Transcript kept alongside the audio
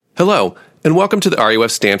Hello, and welcome to the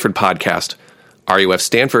RUF Stanford podcast. RUF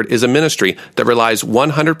Stanford is a ministry that relies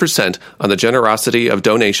 100% on the generosity of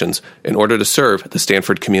donations in order to serve the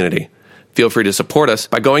Stanford community. Feel free to support us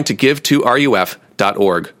by going to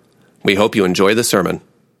give2ruf.org. We hope you enjoy the sermon.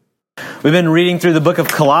 We've been reading through the book of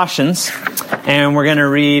Colossians, and we're going to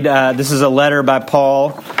read, this is a letter by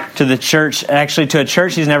Paul to the church, actually to a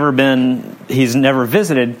church he's never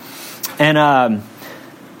visited. And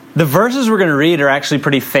the verses we're going to read are actually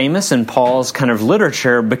pretty famous in Paul's kind of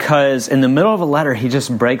literature because in the middle of a letter, he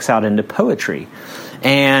just breaks out into poetry.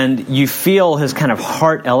 And you feel his kind of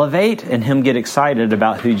heart elevate and him get excited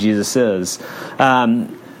about who Jesus is.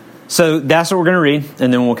 So that's what we're going to read,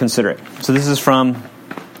 and then we'll consider it. So this is from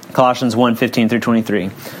Colossians 1:15 through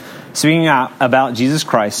 23. Speaking about Jesus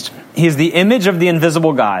Christ, He is the image of the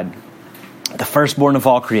invisible God, the firstborn of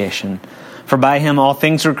all creation. For by Him all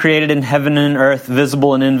things were created in heaven and earth,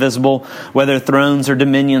 visible and invisible, whether thrones or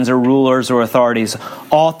dominions or rulers or authorities.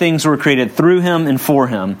 All things were created through Him and for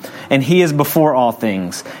Him. And He is before all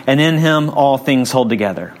things, and in Him all things hold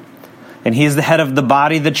together. And He is the head of the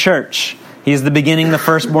body, the church. He is the beginning, the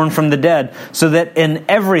firstborn from the dead, so that in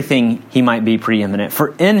everything He might be preeminent.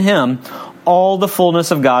 For in Him all the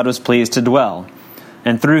fullness of God was pleased to dwell,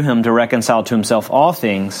 and through Him to reconcile to Himself all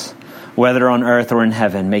things, whether on earth or in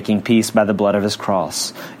heaven, making peace by the blood of His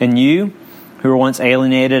cross. And you, who were once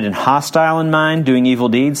alienated and hostile in mind, doing evil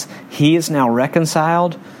deeds, He is now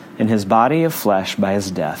reconciled in His body of flesh by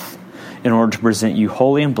His death, in order to present you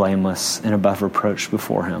holy and blameless and above reproach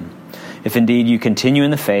before Him. If indeed you continue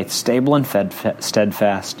in the faith, stable and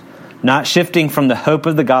steadfast, not shifting from the hope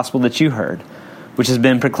of the gospel that you heard, which has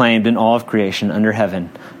been proclaimed in all of creation under heaven,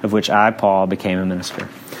 of which I, Paul, became a minister.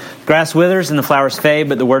 Grass withers and the flowers fade,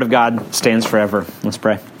 but the word of God stands forever. Let's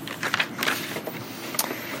pray.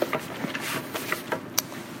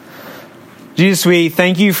 Jesus, we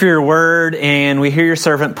thank you for your word, and we hear your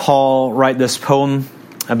servant Paul write this poem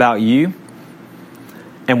about you.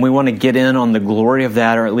 And we want to get in on the glory of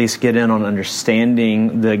that, or at least get in on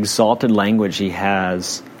understanding the exalted language he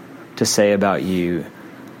has to say about you.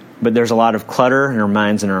 But there's a lot of clutter in our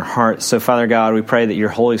minds and our hearts. So, Father God, we pray that your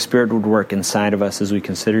Holy Spirit would work inside of us as we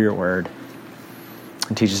consider your word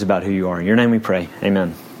and teach us about who you are. In your name we pray.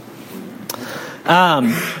 Amen.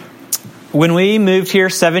 When we moved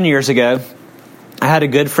here 7 years ago, I had a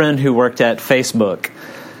good friend who worked at Facebook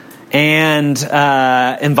and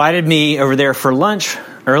invited me over there for lunch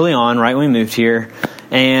early on, right when we moved here.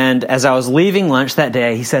 And as I was leaving lunch that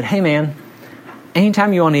day, he said, "Hey, man,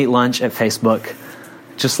 anytime you want to eat lunch at Facebook,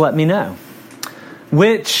 just let me know."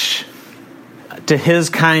 Which, to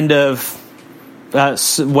his kind of,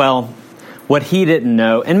 what he didn't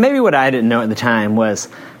know, and maybe what I didn't know at the time, was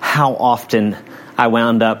how often I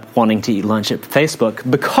wound up wanting to eat lunch at Facebook,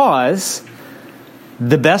 because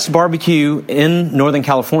the best barbecue in Northern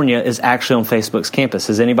California is actually on Facebook's campus.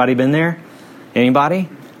 Has anybody been there? Anybody?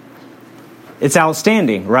 It's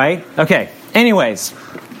outstanding, right? Okay. Anyways,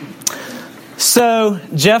 so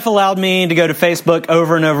Jeff allowed me to go to Facebook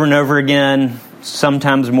over and over and over again,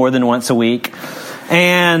 sometimes more than once a week.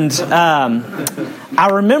 And I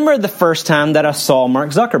remember the first time that I saw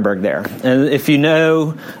Mark Zuckerberg there. And if you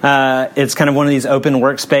know, it's kind of one of these open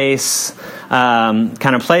workspace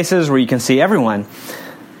kind of places where you can see everyone.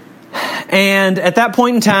 And at that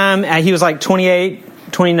point in time, he was like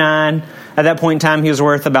 28, 29. At that point in time, he was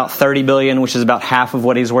worth about $30 billion, which is about half of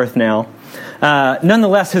what he's worth now.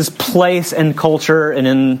 Nonetheless, his place and culture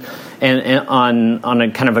and on a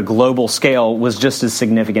kind of a global scale was just as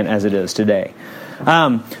significant as it is today.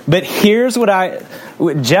 But here's what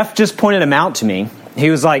Jeff just pointed him out to me. He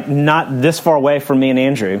was like not this far away from me and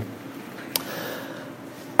Andrew.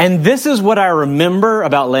 And this is what I remember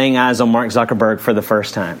about laying eyes on Mark Zuckerberg for the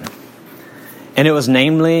first time. And it was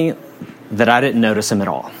namely that I didn't notice him at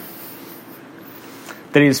all.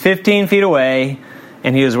 That he was 15 feet away,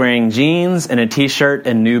 and he was wearing jeans and a t-shirt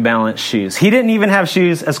and New Balance shoes. He didn't even have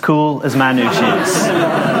shoes as cool as my new shoes,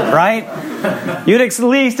 right? You'd at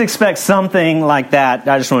least expect something like that.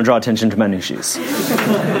 I just want to draw attention to my new shoes.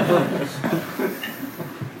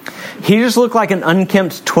 He just looked like an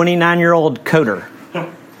unkempt 29-year-old coder.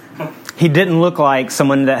 He didn't look like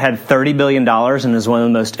someone that had $30 billion and is one of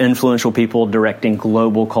the most influential people directing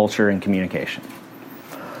global culture and communication.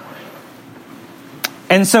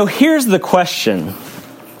 And so here's the question.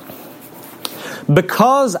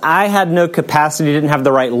 Because I had no capacity, didn't have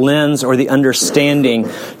the right lens or the understanding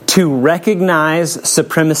to recognize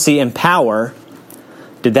supremacy and power,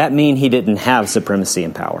 did that mean he didn't have supremacy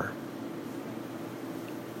and power?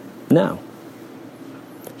 No.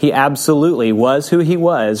 He absolutely was who he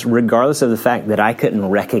was, regardless of the fact that I couldn't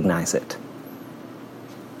recognize it.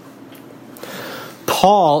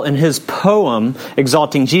 Paul, in his poem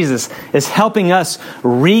exalting Jesus, is helping us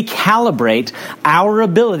recalibrate our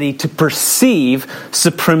ability to perceive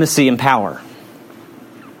supremacy and power.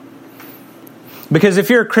 Because if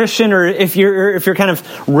you're a Christian, or if you're kind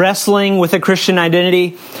of wrestling with a Christian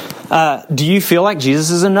identity, do you feel like Jesus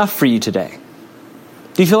is enough for you today?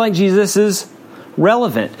 Do you feel like Jesus is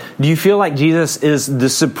relevant? Do you feel like Jesus is the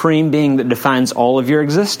supreme being that defines all of your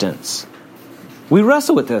existence? We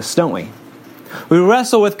wrestle with this, don't we? We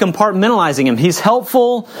wrestle with compartmentalizing him. He's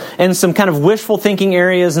helpful in some kind of wishful thinking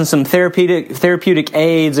areas and some therapeutic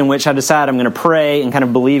aids in which I decide I'm going to pray and kind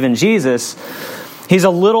of believe in Jesus. He's a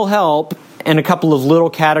little help in a couple of little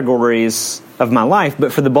categories of my life,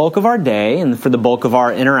 but for the bulk of our day and for the bulk of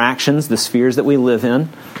our interactions, the spheres that we live in,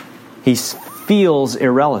 he feels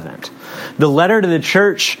irrelevant. The letter to the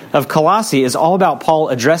church of Colossae is all about Paul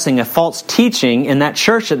addressing a false teaching in that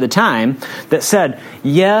church at the time that said,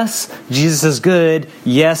 yes, Jesus is good,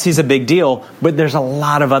 yes, he's a big deal, but there's a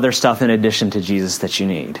lot of other stuff in addition to Jesus that you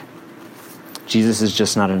need. Jesus is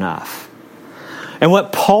just not enough. And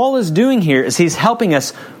what Paul is doing here is he's helping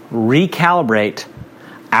us recalibrate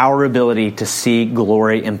our ability to see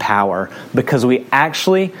glory and power, because we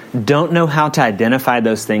actually don't know how to identify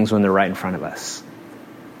those things when they're right in front of us.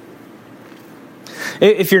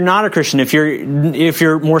 If you're not a Christian, if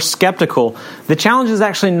you're more skeptical, the challenge is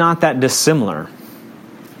actually not that dissimilar.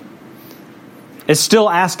 It's still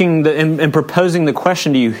asking and proposing the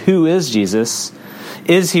question to you, who is Jesus?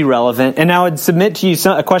 Is he relevant? And I would submit to you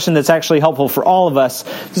a question that's actually helpful for all of us.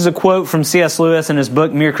 This is a quote from C.S. Lewis in his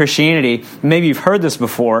book, Mere Christianity. Maybe you've heard this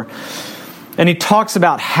before. And he talks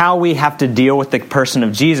about how we have to deal with the person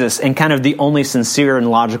of Jesus, and kind of the only sincere and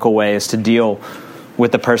logical way is to deal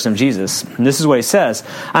with the person of Jesus. And this is what he says: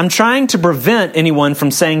 I'm trying to prevent anyone from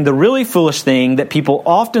saying the really foolish thing that people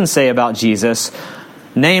often say about Jesus,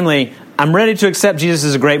 namely, I'm ready to accept Jesus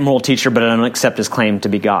as a great moral teacher, but I don't accept his claim to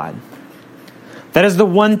be God. That is the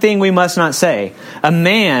one thing we must not say. A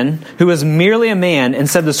man who is merely a man and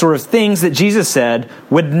said the sort of things that Jesus said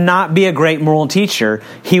would not be a great moral teacher.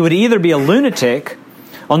 He would either be a lunatic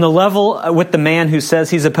on the level with the man who says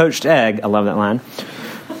he's a poached egg, I love that line,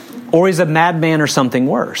 or he's a madman or something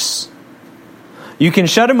worse. You can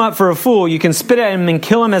shut him up for a fool, you can spit at him and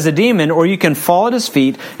kill him as a demon, or you can fall at his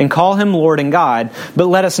feet and call him Lord and God. But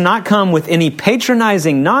let us not come with any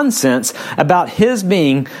patronizing nonsense about his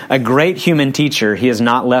being a great human teacher. He has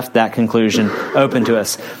not left that conclusion open to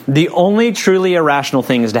us. The only truly irrational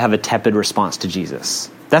thing is to have a tepid response to Jesus.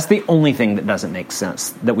 That's the only thing that doesn't make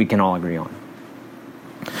sense that we can all agree on.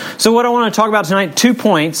 So what I want to talk about tonight, 2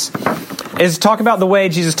 points, is talk about the way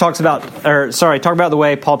talk about the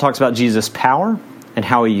way Paul talks about Jesus' power and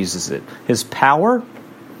how he uses it. His power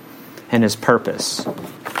and his purpose.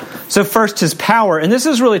 So first, his power. And this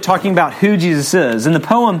is really talking about who Jesus is. In the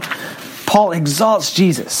poem, Paul exalts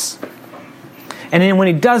Jesus. And then when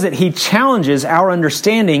he does it, he challenges our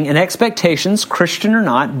understanding and expectations, Christian or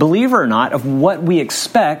not, believer or not, of what we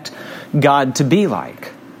expect God to be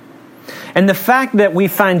like. And the fact that we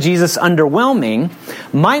find Jesus underwhelming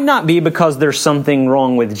might not be because there's something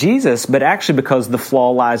wrong with Jesus, but actually because the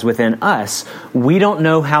flaw lies within us. We don't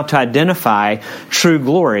know how to identify true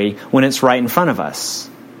glory when it's right in front of us.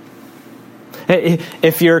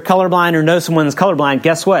 If you're colorblind or know someone's colorblind,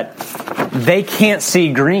 guess what? They can't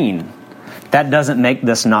see green. That doesn't make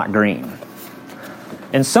this not green.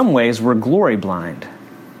 In some ways, we're glory blind.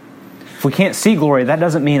 If we can't see glory, that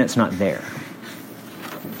doesn't mean it's not there.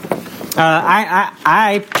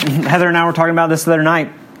 Heather and I were talking about this the other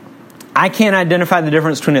night. I can't identify the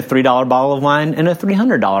difference between a $3 bottle of wine and a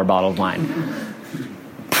 $300 bottle of wine.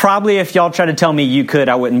 Probably if y'all try to tell me you could,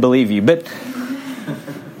 I wouldn't believe you. But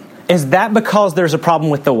is that because there's a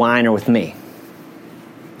problem with the wine or with me?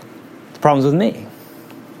 The problem's with me.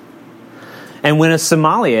 And when a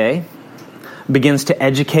sommelier begins to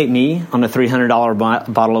educate me on a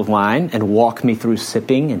 $300 bottle of wine and walk me through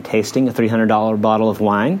sipping and tasting a $300 bottle of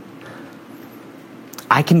wine,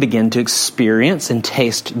 I can begin to experience and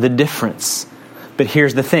taste the difference. But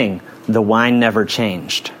here's the thing, the wine never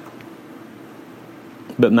changed.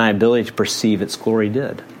 But my ability to perceive its glory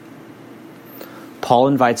did. Paul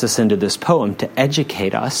invites us into this poem to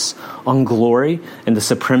educate us on glory and the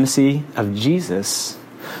supremacy of Jesus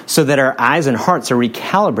so that our eyes and hearts are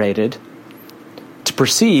recalibrated to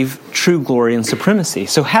perceive true glory and supremacy.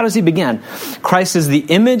 So how does he begin? Christ is the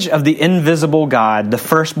image of the invisible God, the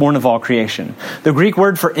firstborn of all creation. The Greek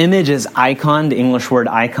word for image is icon, the English word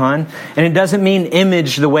icon. And it doesn't mean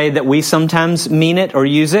image the way that we sometimes mean it or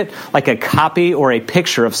use it, like a copy or a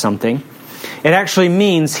picture of something. It actually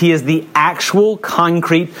means he is the actual,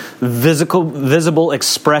 concrete, visible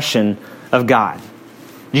expression of God.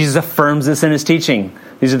 Jesus affirms this in his teaching.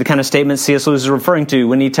 These are the kind of statements C.S. Lewis is referring to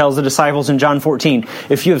when he tells the disciples in John 14,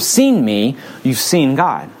 if you have seen me, you've seen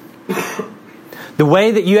God. The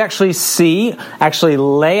way that you actually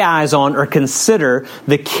lay eyes on or consider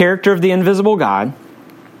the character of the invisible God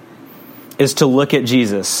is to look at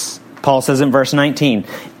Jesus. Paul says in verse 19,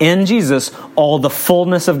 in Jesus, all the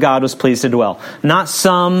fullness of God was pleased to dwell. Not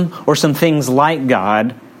some or some things like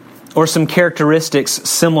God or some characteristics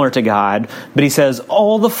similar to God, but he says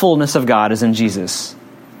all the fullness of God is in Jesus.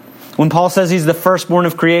 When Paul says he's the firstborn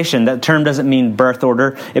of creation, that term doesn't mean birth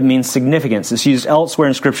order, it means significance. It's used elsewhere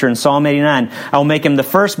in Scripture in Psalm 89. I will make him the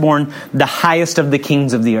firstborn, the highest of the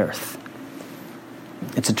kings of the earth.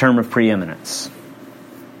 It's a term of preeminence.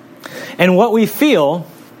 And what we feel,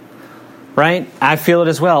 right, I feel it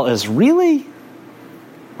as well, is really,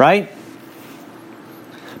 right?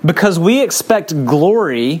 Because we expect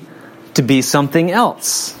glory to be something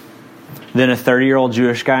else than a 30-year-old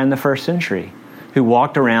Jewish guy in the first century who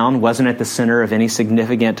walked around, wasn't at the center of any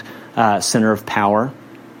significant center of power,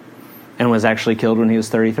 and was actually killed when he was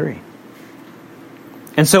 33.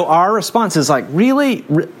 And so our response is like, really?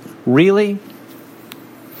 Really?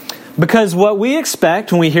 Because what we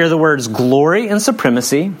expect when we hear the words glory and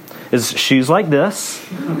supremacy is shoes like this,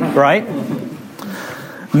 right?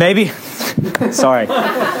 Maybe, sorry,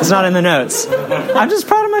 it's not in the notes. I'm just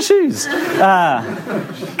proud of my shoes.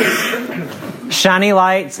 Shiny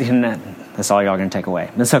lights, that's all y'all going to take away.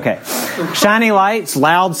 That's okay. Shiny lights,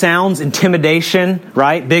 loud sounds, intimidation,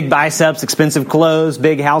 right? Big biceps, expensive clothes,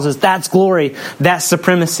 big houses. That's glory. That's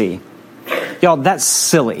supremacy. Y'all, that's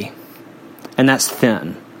silly. And that's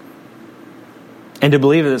thin. And to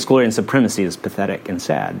believe that it's glory and supremacy is pathetic and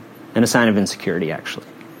sad. And a sign of insecurity, actually.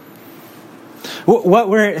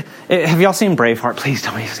 Have y'all seen Braveheart? Please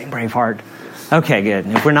tell me you've seen Braveheart. Okay, good.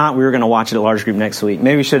 If we're not, we were going to watch it at large group next week.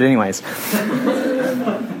 Maybe we should anyways.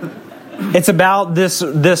 It's about this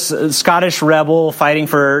Scottish rebel fighting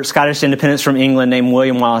for Scottish independence from England named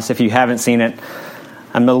William Wallace. If you haven't seen it,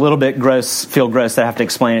 I'm a little bit feel gross that I have to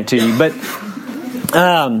explain it to you. But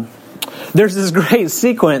there's this great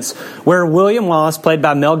sequence where William Wallace, played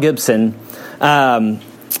by Mel Gibson,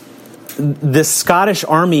 this Scottish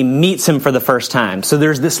army meets him for the first time. So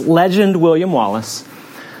there's this legend, William Wallace,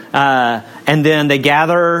 and then they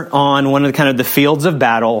gather on one of the fields of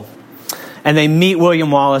battle, and they meet William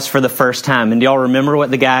Wallace for the first time. And do y'all remember what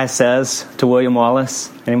the guy says to William Wallace?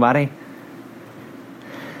 Anybody?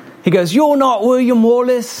 He goes, "You're not William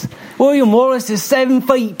Wallace. William Wallace is 7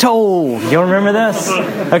 feet tall." Y'all remember this?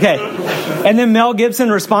 Okay. And then Mel Gibson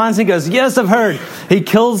responds, he goes, "Yes, I've heard. He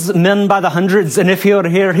kills men by the hundreds, and if he were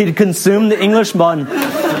here, he'd consume the Englishman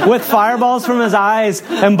with fireballs from his eyes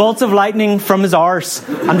and bolts of lightning from his arse."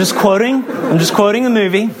 I'm just quoting the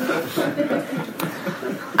movie.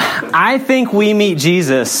 I think we meet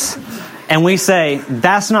Jesus and we say,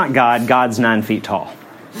 that's not God. God's 9 feet tall.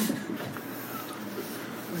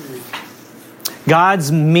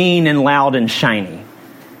 God's mean and loud and shiny.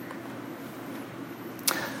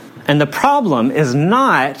 And the problem is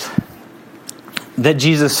not that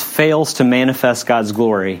Jesus fails to manifest God's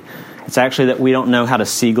glory. It's actually that we don't know how to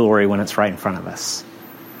see glory when it's right in front of us.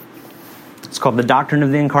 It's called the doctrine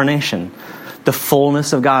of the incarnation. The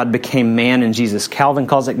fullness of God became man in Jesus. Calvin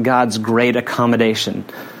calls it God's great accommodation.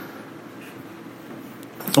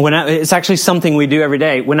 It's actually something we do every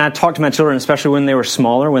day. When I talk to my children, especially when they were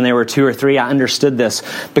smaller, when they were 2 or 3, I understood this.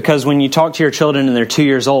 Because when you talk to your children and they're 2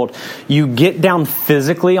 years old, you get down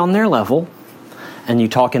physically on their level and you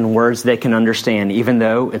talk in words they can understand, even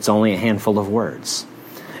though it's only a handful of words.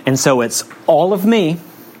 And so it's all of me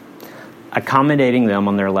accommodating them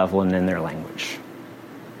on their level and in their language.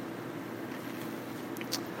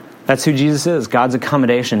 That's who Jesus is, God's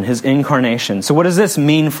accommodation, his incarnation. So what does this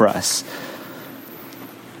mean for us?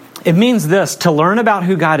 It means this: to learn about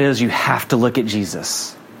who God is, you have to look at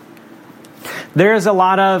Jesus. There's a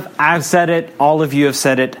lot of, I've said it, all of you have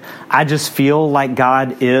said it, I just feel like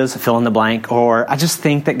God is fill in the blank, or I just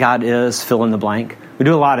think that God is fill in the blank. We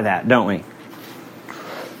do a lot of that, don't we?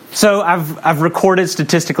 So I've recorded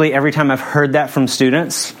statistically every time I've heard that from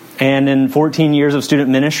students. And in 14 years of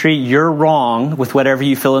student ministry, you're wrong with whatever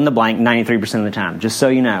you fill in the blank 93% of the time, just so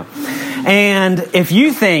you know. And if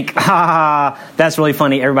you think, that's really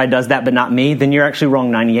funny, everybody does that but not me, then you're actually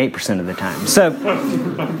wrong 98% of the time. So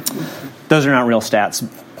those are not real stats,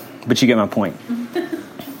 but you get my point.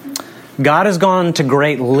 God has gone to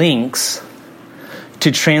great lengths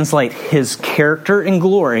to translate his character and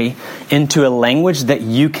glory into a language that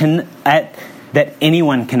that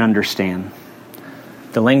anyone can understand.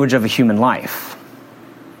 The language of a human life.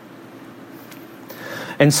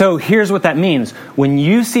 And so here's what that means. When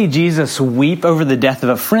you see Jesus weep over the death of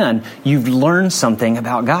a friend, you've learned something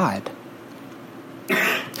about God.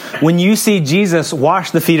 When you see Jesus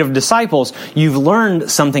wash the feet of disciples, you've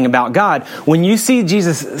learned something about God. When you see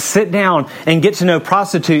Jesus sit down and get to know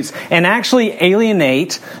prostitutes and actually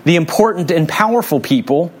alienate the important and powerful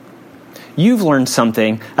people, you've learned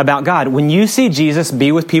something about God. When you see Jesus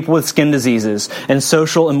be with people with skin diseases and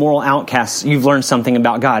social and moral outcasts, you've learned something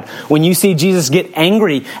about God. When you see Jesus get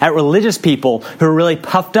angry at religious people who are really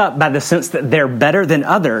puffed up by the sense that they're better than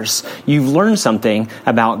others, you've learned something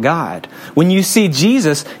about God. When you see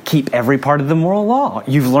Jesus keep every part of the moral law,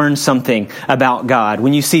 you've learned something about God.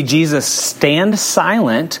 When you see Jesus stand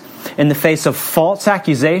silent in the face of false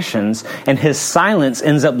accusations, and his silence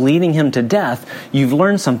ends up leading him to death, you've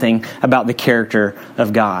learned something about the character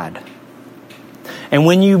of God. And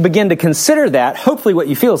when you begin to consider that, hopefully what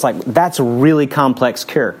you feel is like, that's a really complex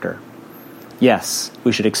character. Yes,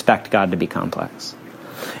 we should expect God to be complex.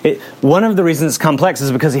 One of the reasons it's complex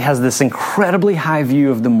is because he has this incredibly high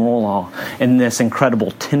view of the moral law and this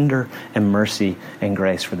incredible tender and mercy and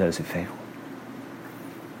grace for those who fail.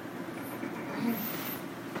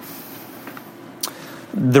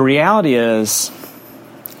 The reality is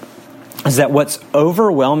that what's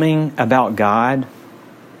overwhelming about God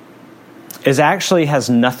is actually has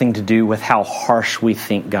nothing to do with how harsh we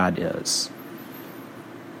think God is.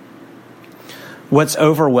 What's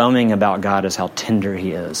overwhelming about God is how tender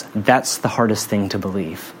he is. That's the hardest thing to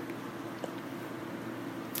believe.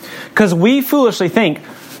 Because we foolishly think,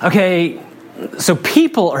 okay, so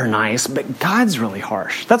people are nice, but God's really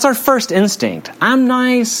harsh. That's our first instinct. I'm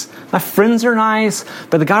nice, my friends are nice,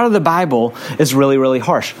 but the God of the Bible is really, really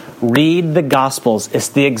harsh. Read the Gospels. It's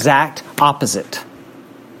the exact opposite.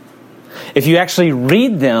 If you actually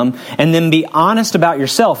read them and then be honest about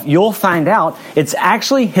yourself, you'll find out it's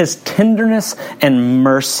actually his tenderness and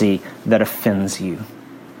mercy that offends you.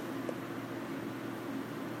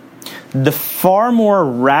 The far more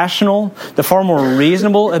rational, the far more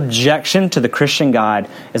reasonable objection to the Christian God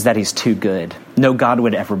is that he's too good. No God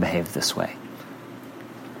would ever behave this way.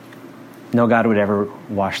 No God would ever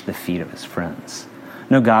wash the feet of his friends.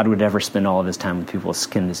 No God would ever spend all of his time with people with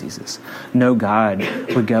skin diseases. No God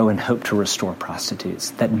would go and hope to restore prostitutes.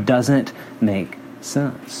 That doesn't make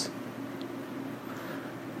sense.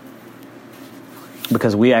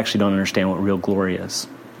 Because we actually don't understand what real glory is.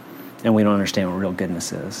 And we don't understand what real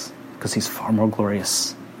goodness is. Because he's far more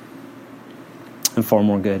glorious and far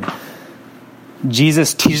more good.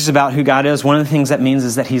 Jesus teaches about who God is. One of the things that means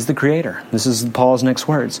is that he's the creator. This is Paul's next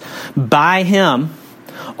words. By him,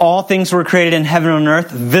 all things were created in heaven and on earth,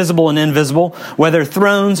 visible and invisible, whether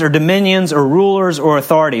thrones or dominions or rulers or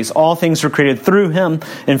authorities. All things were created through him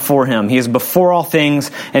and for him. He is before all things,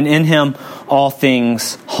 and in him all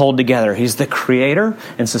things hold together. He's the creator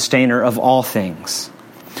and sustainer of all things.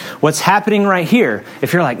 What's happening right here,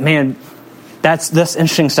 if you're like, man, that's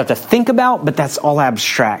interesting stuff to think about, but that's all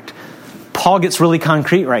abstract. Paul gets really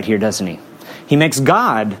concrete right here, doesn't he? He makes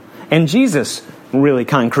God and Jesus really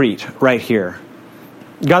concrete right here.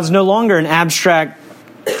 God's no longer an abstract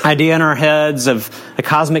idea in our heads of a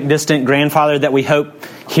cosmic distant grandfather that we hope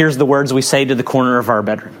hears the words we say to the corner of our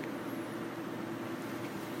bedroom.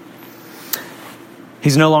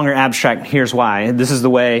 He's no longer abstract. Here's why. This is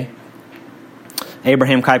the way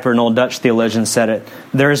Abraham Kuyper, an old Dutch theologian, said it.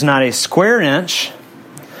 There is not a square inch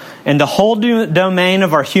in the whole domain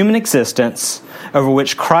of our human existence over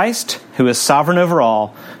which Christ, who is sovereign over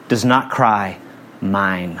all, does not cry,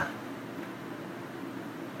 mine.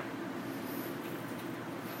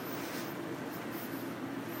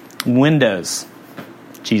 Windows,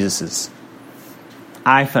 Jesus's.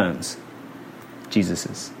 iPhones,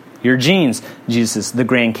 Jesus's. Your jeans, Jesus's. The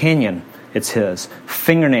Grand Canyon, it's his.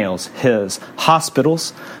 Fingernails, his.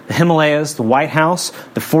 Hospitals, the Himalayas, the White House,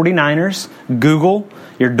 the 49ers, Google,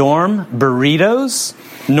 your dorm, burritos,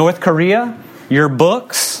 North Korea, your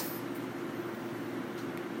books,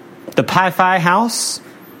 the Pi-Fi house,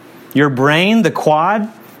 your brain, the quad,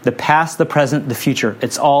 the past, the present, the future.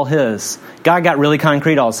 It's all his. God got really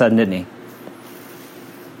concrete all of a sudden, didn't he?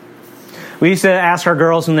 We used to ask our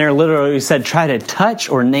girls when they were little, we said, try to touch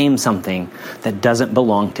or name something that doesn't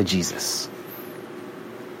belong to Jesus.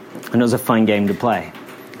 And it was a fun game to play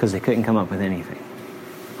because they couldn't come up with anything.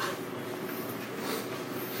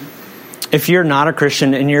 If you're not a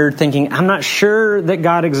Christian and you're thinking, I'm not sure that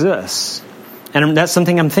God exists, and that's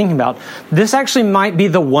something I'm thinking about, this actually might be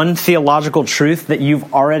the one theological truth that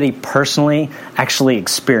you've already personally actually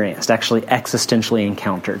experienced, actually existentially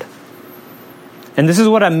encountered. And this is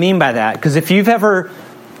what I mean by that, because if you've ever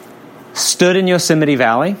stood in Yosemite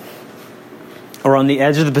Valley or on the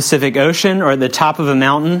edge of the Pacific Ocean, or at the top of a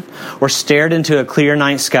mountain, or stared into a clear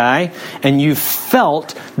night sky, and you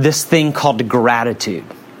felt this thing called gratitude.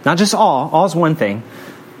 Not just awe. Awe is one thing.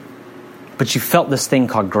 But you felt this thing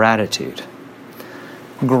called gratitude.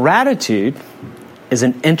 Gratitude is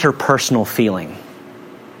an interpersonal feeling.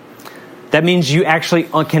 That means you actually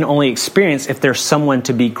can only experience if there's someone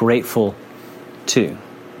to be grateful to.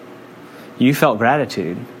 You felt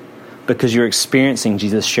gratitude because you're experiencing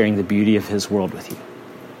Jesus sharing the beauty of his world with you.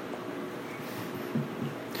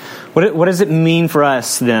 What does it mean for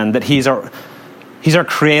us then that he's our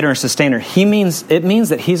creator and sustainer? It means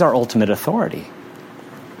that he's our ultimate authority.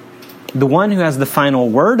 The one who has the final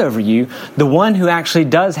word over you, the one who actually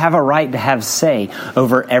does have a right to have say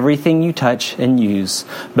over everything you touch and use,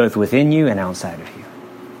 both within you and outside of you.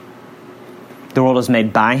 The world is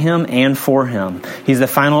made by him and for him. He's the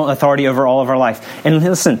final authority over all of our life. And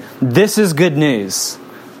listen, this is good news,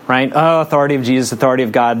 right? Oh, authority of Jesus, authority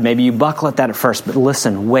of God. Maybe you buckle at that at first, but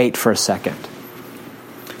listen, wait for a second.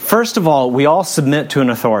 First of all, we all submit to an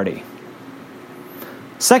authority.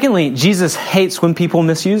 Secondly, Jesus hates when people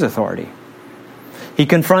misuse authority. He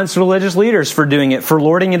confronts religious leaders for doing it, for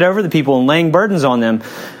lording it over the people and laying burdens on them,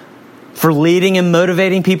 for leading and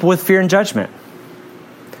motivating people with fear and judgment.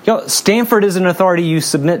 Stanford is an authority you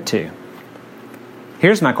submit to.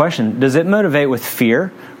 Here's my question. Does it motivate with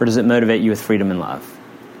fear, or does it motivate you with freedom and love?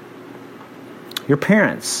 Your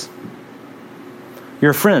parents,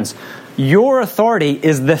 your friends, your authority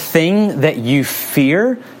is the thing that you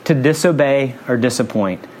fear to disobey or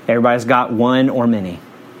disappoint. Everybody's got one or many.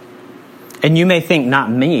 And you may think,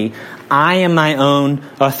 not me, I am my own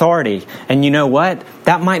authority. And you know what?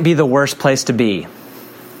 That might be the worst place to be.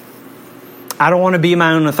 I don't want to be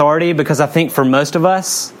my own authority because I think for most of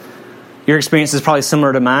us, your experience is probably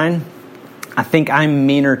similar to mine. I think I'm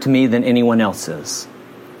meaner to me than anyone else is.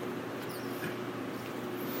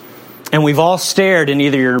 And we've all stared in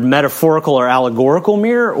either your metaphorical or allegorical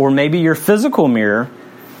mirror, or maybe your physical mirror,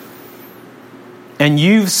 and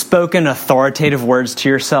you've spoken authoritative words to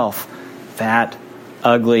yourself. Fat,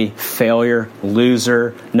 ugly, failure,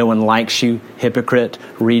 loser, no one likes you, hypocrite,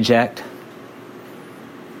 reject.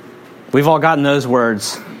 We've all gotten those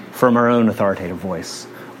words from our own authoritative voice.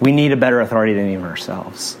 We need a better authority than even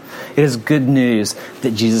ourselves. It is good news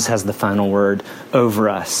that Jesus has the final word over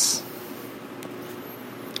us.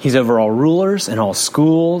 He's over all rulers and all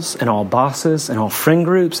schools and all bosses and all friend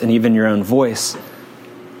groups and even your own voice.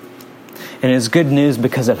 And it's good news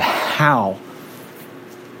because of how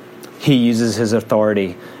he uses his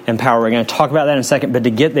authority and power. We're going to talk about that in a second, but to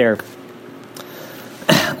get there,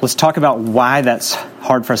 let's talk about why that's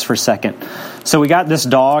hard for us for a second. So we got this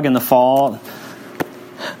dog in the fall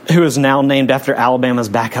who is now named after Alabama's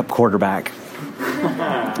backup quarterback.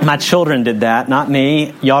 My children did that, not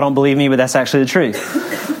me. Y'all don't believe me, but that's actually the truth.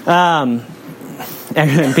 And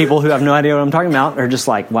people who have no idea what I'm talking about are just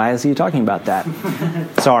like, why is he talking about that?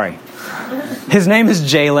 Sorry. His name is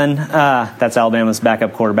Jalen. That's Alabama's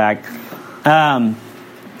backup quarterback.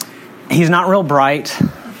 He's not real bright.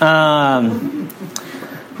 But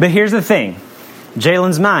here's the thing.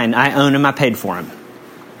 Jalen's mine. I own him. I paid for him.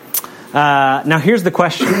 Now here's the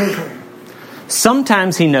question.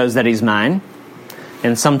 Sometimes he knows that he's mine,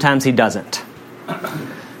 and sometimes he doesn't.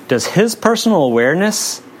 Does his personal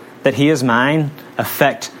awareness that he is mine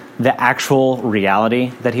affect the actual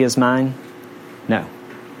reality that he is mine? No.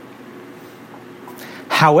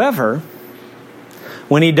 However,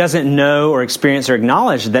 when he doesn't know or experience or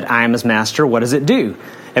acknowledge that I am his master, what does it do?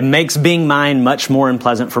 It makes being mine much more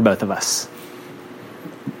unpleasant for both of us.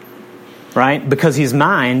 Right? Because he's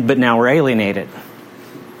mine, but now we're alienated.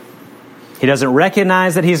 He doesn't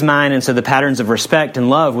recognize that he's mine, and so the patterns of respect and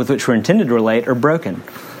love with which we're intended to relate are broken.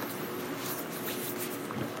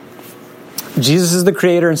 Jesus is the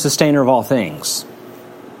creator and sustainer of all things.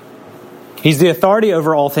 He's the authority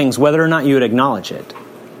over all things, whether or not you would acknowledge it.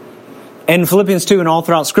 And in Philippians 2 and all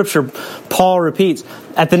throughout Scripture, Paul repeats,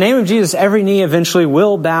 at the name of Jesus, every knee eventually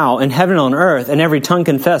will bow in heaven and on earth, and every tongue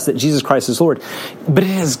confess that Jesus Christ is Lord. But it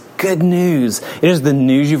is good news. It is the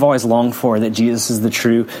news you've always longed for, that Jesus is the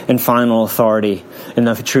true and final authority, and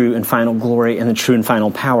the true and final glory, and the true and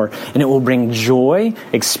final power. And it will bring joy,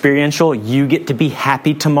 experiential, you get to be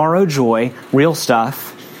happy tomorrow joy, real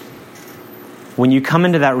stuff. When you come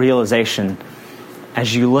into that realization,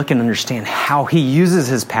 as you look and understand how he uses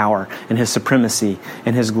his power and his supremacy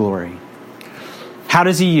and his glory. How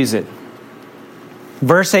does he use it?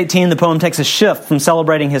 Verse 18, the poem takes a shift from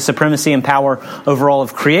celebrating his supremacy and power over all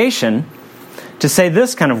of creation to say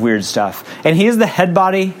this kind of weird stuff. And he is the head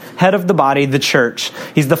of the body, the church.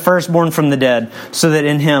 He's the firstborn from the dead, so that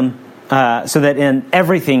in him so that in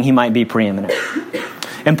everything he might be preeminent.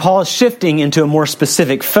 And Paul is shifting into a more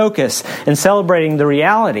specific focus and celebrating the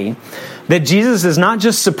reality that Jesus is not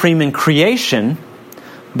just supreme in creation,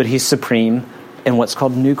 but he's supreme in what's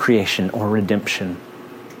called new creation or redemption.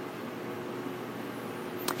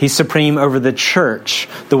 He's supreme over the church,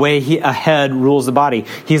 the way a head rules the body.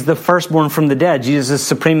 He's the firstborn from the dead. Jesus is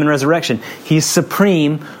supreme in resurrection. He's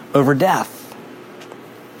supreme over death.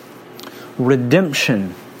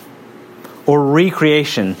 Redemption or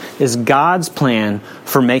recreation is God's plan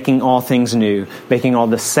for making all things new, making all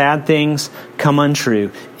the sad things come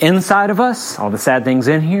untrue. Inside of us, all the sad things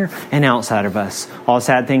in here, and outside of us, all the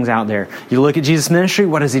sad things out there. You look at Jesus' ministry,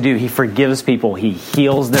 what does he do? He forgives people. He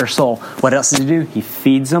heals their soul. What else does he do? He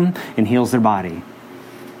feeds them and heals their body.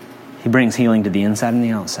 He brings healing to the inside and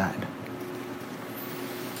the outside.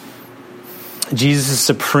 Jesus is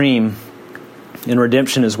supreme in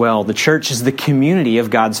redemption as well. The church is the community of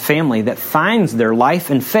God's family that finds their life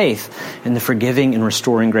and faith in the forgiving and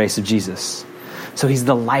restoring grace of Jesus. So he's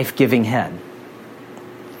the life-giving head.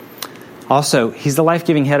 Also, he's the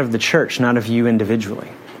life-giving head of the church, not of you individually.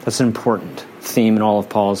 That's an important theme in all of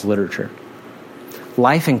Paul's literature.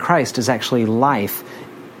 Life in Christ is actually life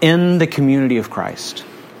in the community of Christ.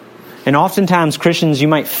 And oftentimes, Christians, you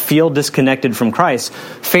might feel disconnected from Christ,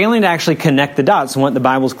 failing to actually connect the dots and what the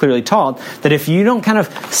Bible's clearly taught, that if you don't kind of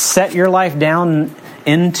set your life down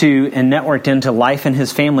into and networked into life in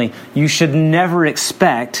his family, you should never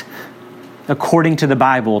expect, according to the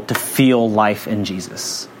Bible, to feel life in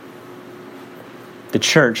Jesus. The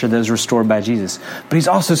church are those restored by Jesus. But he's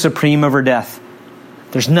also supreme over death.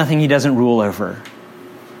 There's nothing he doesn't rule over.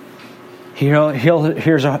 He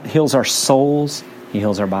heals our souls. He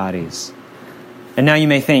heals our bodies. And now you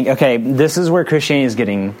may think, okay, this is where Christianity is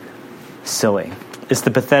getting silly. It's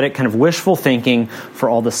the pathetic kind of wishful thinking for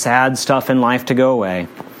all the sad stuff in life to go away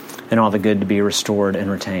and all the good to be restored and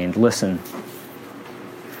retained. Listen,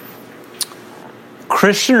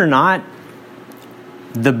 Christian or not,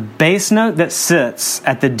 the base note that sits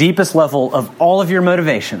at the deepest level of all of your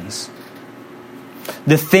motivations,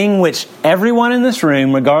 the thing which everyone in this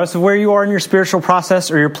room, regardless of where you are in your spiritual process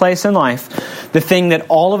or your place in life, the thing that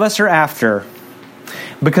all of us are after,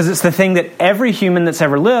 because it's the thing that every human that's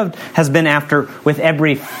ever lived has been after with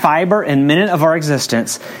every fiber and minute of our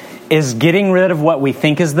existence, is getting rid of what we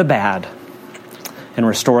think is the bad and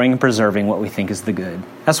restoring and preserving what we think is the good.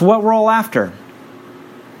 That's what we're all after.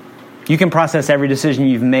 You can process every decision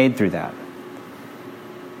you've made through that.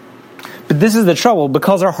 But this is the trouble.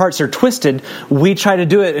 Because our hearts are twisted, we try to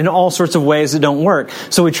do it in all sorts of ways that don't work.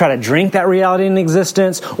 So we try to drink that reality in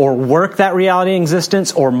existence, or work that reality in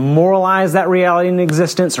existence, or moralize that reality in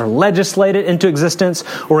existence, or legislate it into existence,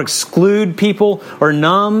 or exclude people, or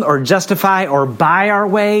numb, or justify, or buy our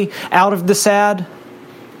way out of the sad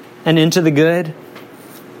and into the good.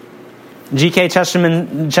 G.K.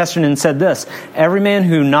 Chesterton said this: every man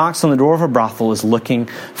who knocks on the door of a brothel is looking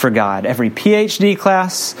for God. Every PhD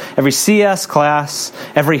class, every CS class,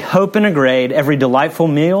 every hope in a grade, every delightful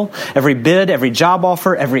meal, every bid, every job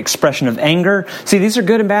offer, every expression of anger. See, these are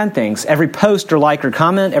good and bad things. Every post or like or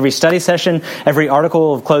comment, every study session, every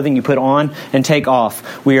article of clothing you put on and take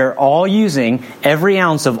off. We are all using every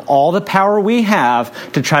ounce of all the power we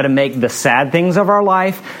have to try to make the sad things of our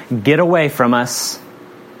life get away from us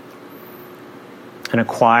and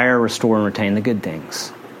acquire, restore, and retain the good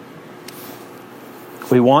things.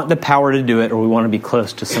 We want the power to do it, or we want to be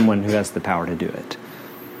close to someone who has the power to do it.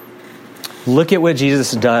 Look at what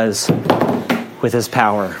Jesus does with his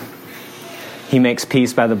power. He makes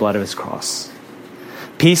peace by the blood of his cross.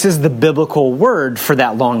 Peace is the biblical word for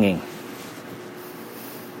that longing.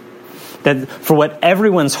 That for what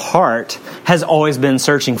everyone's heart has always been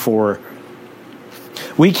searching for.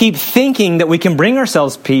 We keep thinking that we can bring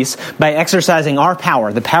ourselves peace by exercising our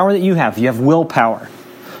power, the power that you have. You have willpower.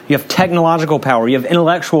 You have technological power. You have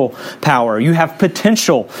intellectual power. You have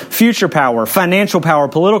potential, future power, financial power,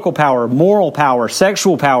 political power, moral power,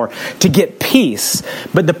 sexual power to get peace.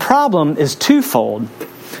 But the problem is twofold.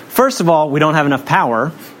 First of all, we don't have enough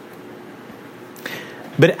power.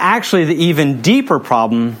 But actually, the even deeper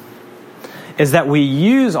problem is that we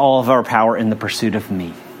use all of our power in the pursuit of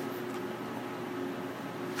me.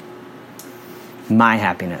 My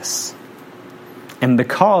happiness. And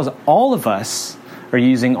because all of us are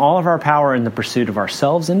using all of our power in the pursuit of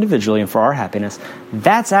ourselves individually and for our happiness,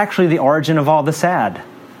 that's actually the origin of all the sad.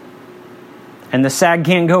 And the sad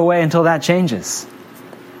can't go away until that changes.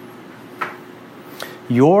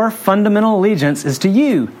 Your fundamental allegiance is to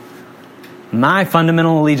you. My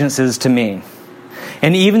fundamental allegiance is to me.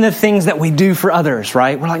 And even the things that we do for others,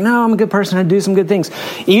 right? We're like, no, I'm a good person, I do some good things.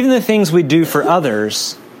 Even the things we do for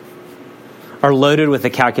others are loaded with a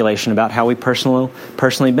calculation about how we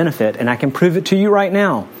personally benefit, and I can prove it to you right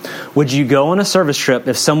now. Would you go on a service trip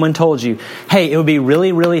if someone told you, hey, it would be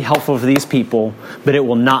really, really helpful for these people, but it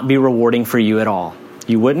will not be rewarding for you at all?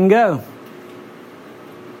 You wouldn't go.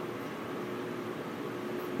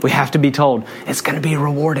 We have to be told it's going to be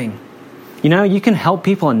rewarding. You know, you can help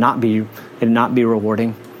people and not be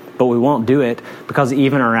rewarding, but we won't do it because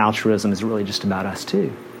even our altruism is really just about us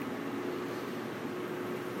too.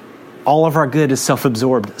 All of our good is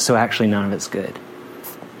self-absorbed, so actually none of it's good.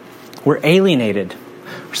 We're alienated.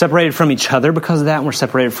 We're separated from each other because of that, and we're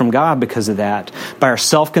separated from God because of that, by our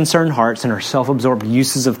self-concerned hearts and our self-absorbed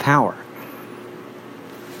uses of power.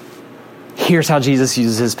 Here's how Jesus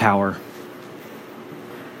uses his power.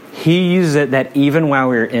 He uses it that even while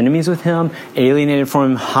we are enemies with him, alienated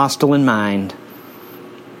from him, hostile in mind,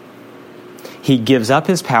 he gives up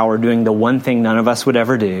his power doing the one thing none of us would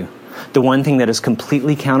ever do, the one thing that is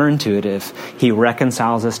completely counterintuitive. He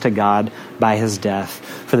reconciles us to God by his death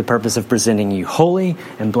for the purpose of presenting you holy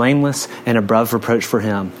and blameless and above reproach for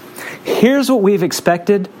him. Here's what we would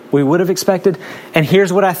have expected, and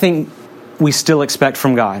here's what I think we still expect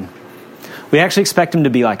from God. We actually expect him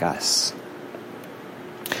to be like us.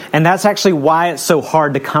 And that's actually why it's so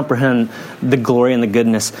hard to comprehend the glory and the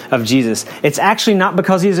goodness of Jesus. It's actually not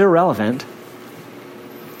because he's irrelevant.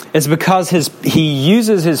 It's because he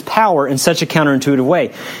uses his power in such a counterintuitive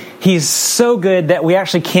way. He's so good that we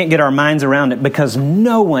actually can't get our minds around it because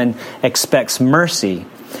no one expects mercy.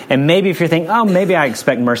 And maybe if you're thinking, oh, maybe I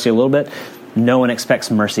expect mercy a little bit, no one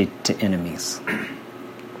expects mercy to enemies.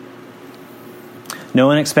 No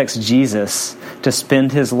one expects Jesus to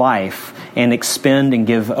spend his life and expend and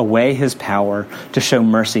give away his power to show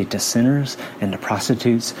mercy to sinners and to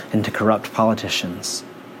prostitutes and to corrupt politicians.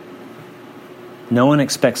 No one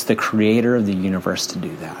expects the creator of the universe to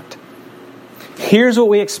do that. Here's what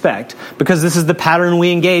we expect, because this is the pattern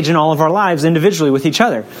we engage in all of our lives individually with each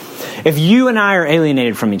other. If you and I are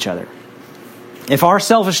alienated from each other, if our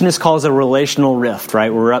selfishness causes a relational rift,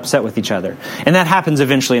 right, we're upset with each other, and that happens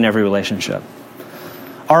eventually in every relationship,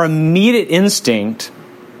 our immediate instinct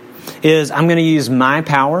is, I'm going to use my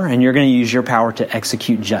power and you're going to use your power to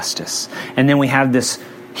execute justice. And then we have this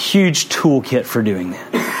huge toolkit for doing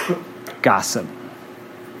that. Gossip.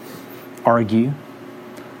 Argue.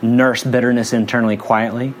 Nurse bitterness internally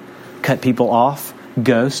quietly. Cut people off.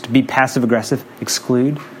 Ghost. Be passive-aggressive.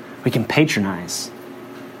 Exclude. We can patronize.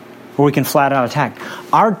 Or we can flat out attack.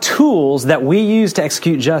 Our tools that we use to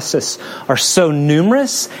execute justice are so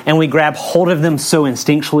numerous, and we grab hold of them so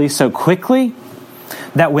instinctually, so quickly,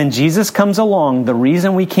 that when Jesus comes along, the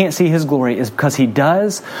reason we can't see his glory is because he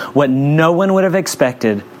does what no one would have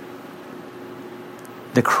expected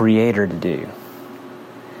the Creator to do.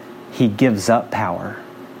 He gives up power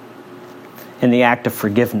in the act of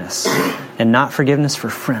forgiveness, and not forgiveness for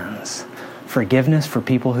friends, forgiveness for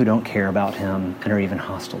people who don't care about him and are even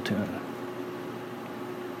hostile to him.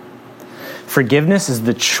 Forgiveness is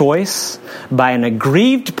the choice by an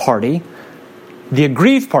aggrieved party,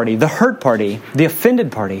 the hurt party, the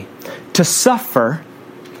offended party, to suffer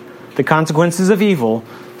the consequences of evil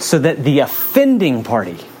so that the offending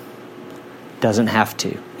party doesn't have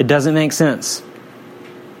to. It doesn't make sense.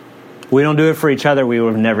 We don't do it for each other. We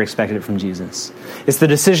would have never expected it from Jesus. It's the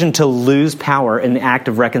decision to lose power in the act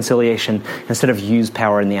of reconciliation instead of use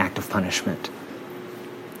power in the act of punishment.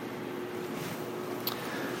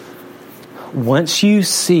 Once you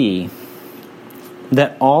see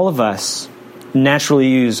that all of us naturally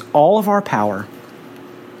use all of our power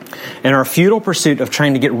in our futile pursuit of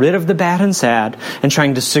trying to get rid of the bad and sad and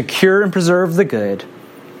trying to secure and preserve the good,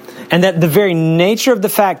 and that the very nature of the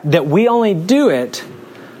fact that we only do it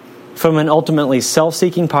from an ultimately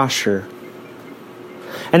self-seeking posture,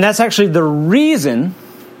 and that's actually the reason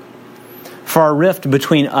for our rift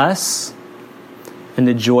between us and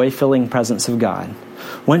the joy-filling presence of God.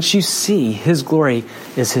 Once you see his glory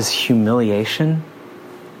is his humiliation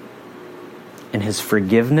and his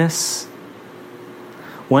forgiveness,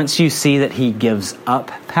 once you see that he gives up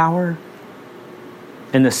power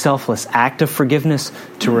in the selfless act of forgiveness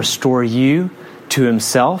to restore you to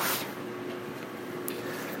himself,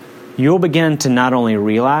 you'll begin to not only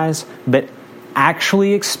realize, but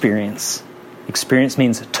actually experience. Experience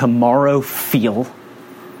means tomorrow feel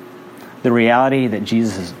the reality that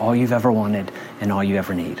Jesus is all you've ever wanted and all you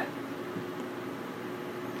ever need.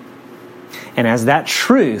 And as that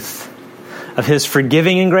truth of his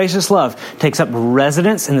forgiving and gracious love takes up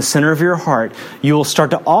residence in the center of your heart, you will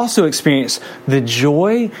start to also experience the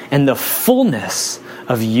joy and the fullness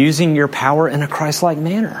of using your power in a Christ-like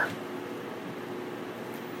manner.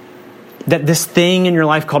 That this thing in your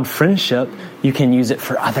life called friendship, you can use it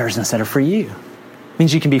for others instead of for you. It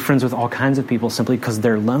means you can be friends with all kinds of people simply because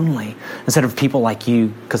they're lonely, instead of people like you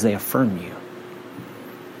because they affirm you.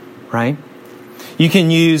 Right? You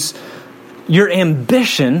can use your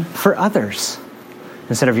ambition for others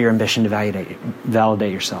instead of your ambition to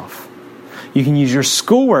validate yourself. You can use your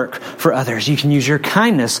schoolwork for others. You can use your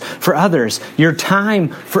kindness for others, your time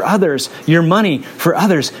for others, your money for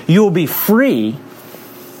others. You will be free.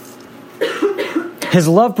 His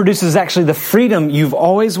love produces actually the freedom you've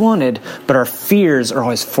always wanted, but our fears are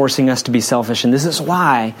always forcing us to be selfish. And this is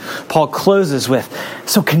why Paul closes with,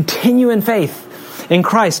 so continue in faith in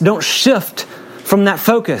Christ. Don't shift from that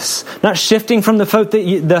focus, not shifting from the hope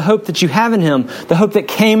that you have in Him, the hope that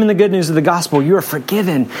came in the good news of the gospel. You are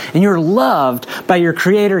forgiven and you're loved by your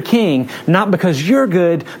Creator King, not because you're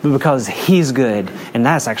good, but because He's good. And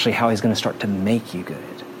that's actually how He's going to start to make you good.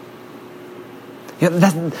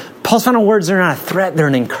 Paul's final words are not a threat, they're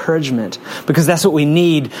an encouragement, because that's what we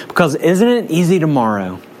need. Because isn't it easy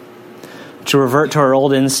tomorrow to revert to our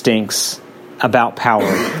old instincts about power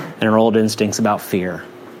and our old instincts about fear?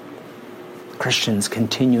 Christians,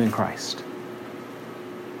 continue in Christ.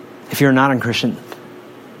 If you're not a Christian,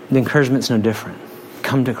 the encouragement's no different.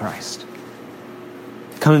 Come to Christ.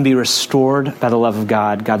 Come and be restored by the love of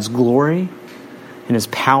God. God's glory and His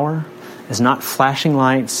power is not flashing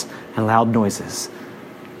lights and loud noises.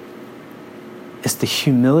 It's the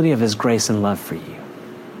humility of His grace and love for you.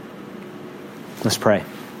 Let's pray.